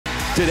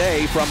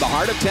Today, from the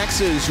heart of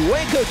Texas,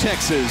 Waco,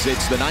 Texas,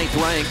 it's the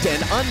 9th-ranked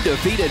and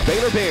undefeated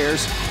Baylor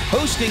Bears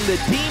hosting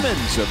the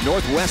Demons of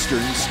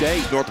Northwestern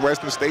State.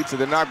 Northwestern State, so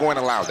they're not going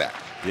to allow that.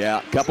 Yeah,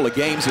 a couple of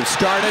games have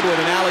started with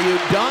an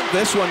alley-oop dunk.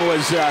 This one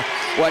was,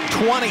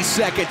 20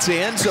 seconds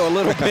in, so a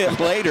little bit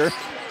later.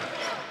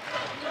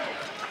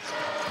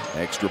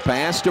 Extra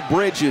pass to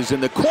Bridges in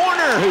the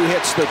corner, who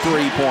hits the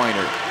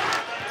three-pointer.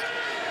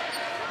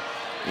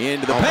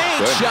 Into the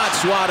paint, shot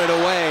swatted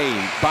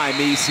away by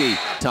Misi.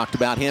 Talked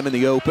about him in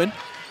the open.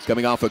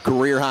 Coming off a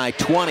career-high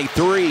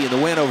 23 in the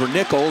win over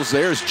Nichols.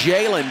 There's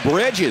Jalen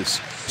Bridges.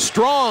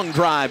 Strong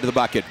drive to the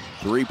bucket.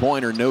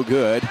 Three-pointer, no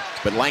good.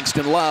 But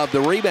Langston Love,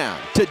 the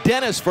rebound. To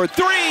Dennis for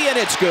three, and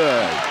it's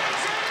good.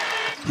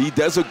 He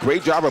does a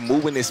great job of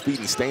moving his feet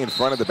and staying in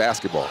front of the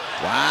basketball.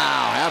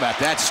 Wow, how about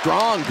that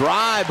strong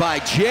drive by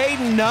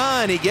Jaden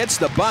Nunn. He gets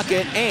the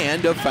bucket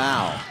and a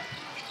foul.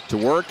 To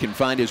work and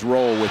find his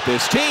role with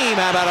this team.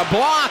 How about a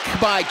block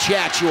by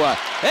Chachua?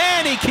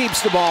 And he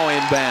keeps the ball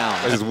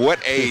inbound. What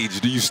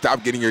age do you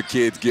stop getting your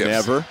kids gifts?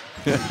 Never.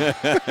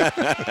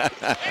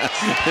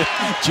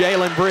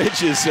 Jalen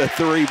Bridges, a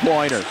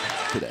three-pointer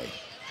today.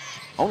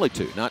 Only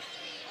two, not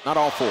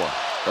all four.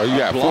 Oh, you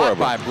got four of them.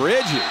 By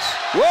Bridges.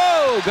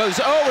 Whoa, goes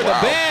over the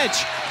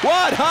bench.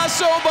 What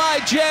hustle by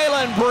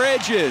Jalen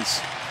Bridges.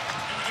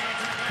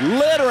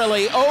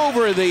 Literally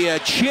over the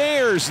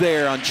chairs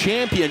there on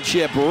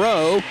Championship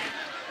Row.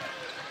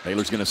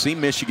 Baylor's going to see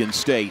Michigan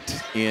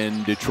State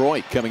in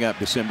Detroit coming up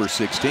December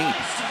 16th.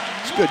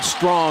 It's a good,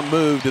 strong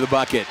move to the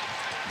bucket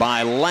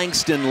by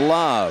Langston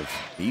Love.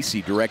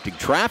 Misi directing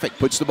traffic,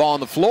 puts the ball on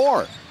the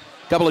floor.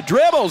 Couple of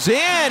dribbles in,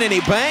 and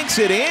he banks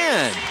it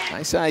in.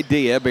 Nice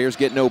idea. Bears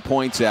get no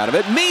points out of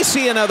it.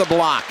 Misi, another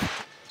block.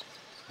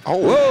 Oh,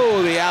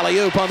 whoa, the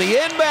alley-oop on the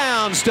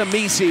inbounds to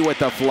Misi with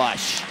the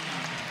flush.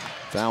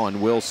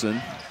 Fallon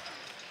Wilson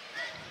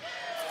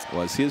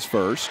was his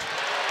first.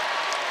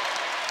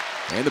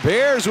 And the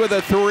Bears with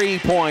a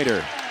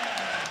three-pointer.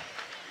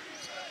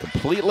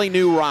 Completely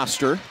new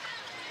roster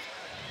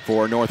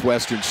for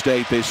Northwestern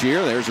State this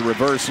year. There's a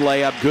reverse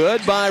layup good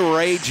by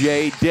Ray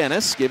J.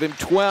 Dennis. Give him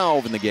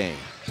 12 in the game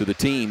to the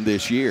team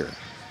this year.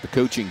 The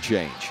coaching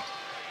change.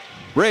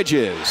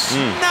 Bridges,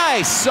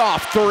 nice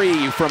soft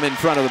three from in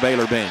front of the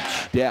Baylor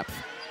bench. Depth,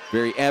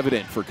 very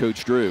evident for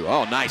Coach Drew.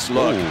 Oh, nice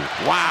look.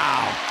 Ooh.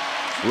 Wow.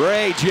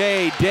 Ray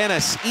J.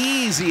 Dennis,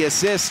 easy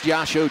assist.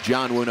 Josh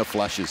Ojonwuna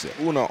flushes it.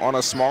 Una on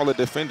a smaller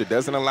defender,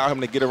 doesn't allow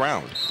him to get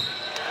around.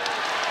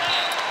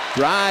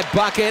 Drive,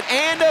 bucket,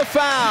 and a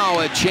foul.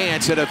 A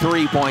chance at a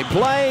three-point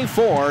play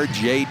for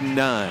Jaden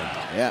Nunn.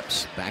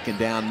 Epps backing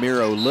down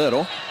Miro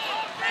Little.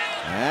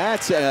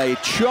 That's a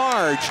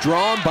charge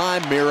drawn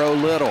by Miro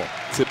Little.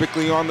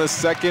 Typically on the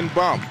second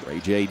bump. Ray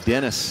J.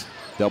 Dennis,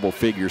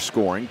 double-figure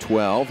scoring,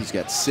 12. He's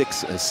got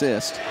 6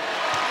 assists.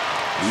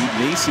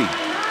 Misi.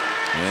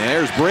 And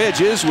there's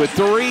Bridges with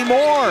 3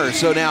 more.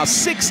 So now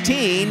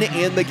 16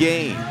 in the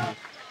game.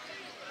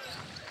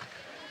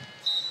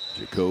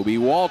 Jacoby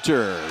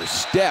Walters,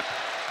 step,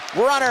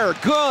 runner,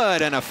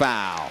 good, and a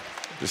foul.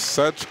 Just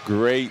such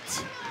great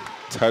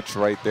touch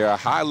right there. A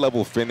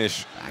high-level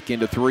finish. Back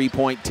into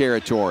three-point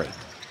territory.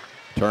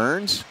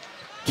 Turns,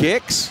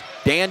 kicks.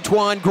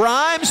 D'Antoine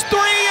Grimes, three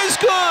is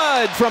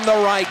good from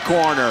the right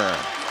corner.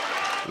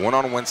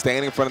 One-on-one,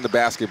 standing in front of the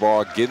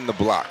basketball, getting the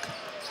block.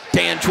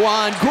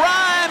 D'Antoine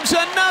Grimes,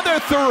 another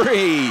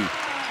three.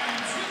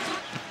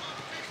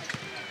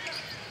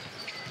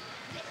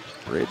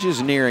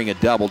 Bridges nearing a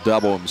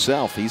double-double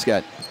himself. He's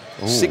got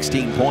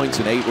 16 points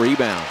and 8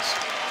 rebounds.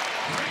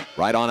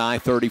 Right on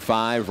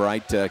I-35,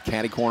 right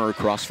catty corner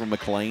across from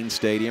McLean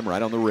Stadium,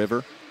 right on the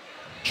river.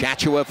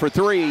 Chachua for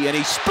three, and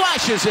he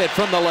splashes it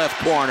from the left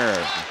corner.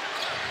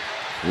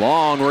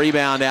 Long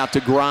rebound out to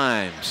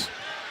Grimes.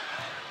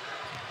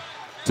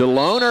 To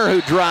Lohner,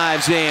 who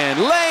drives in,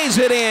 lays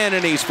it in,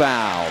 and he's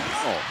fouled.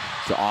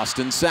 To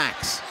Austin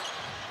Sachs.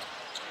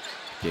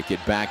 Kick it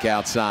back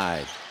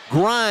outside.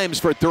 Grimes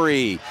for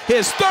three.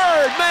 His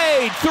third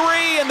made,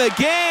 3 in the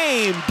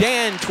game.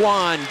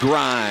 D'Antoine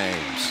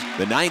Grimes.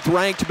 The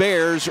 9th-ranked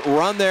Bears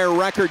run their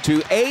record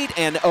to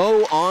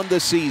 8-0 on the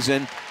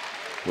season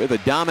with a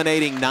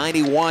dominating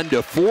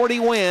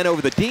 91-40 win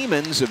over the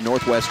Demons of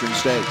Northwestern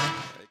State.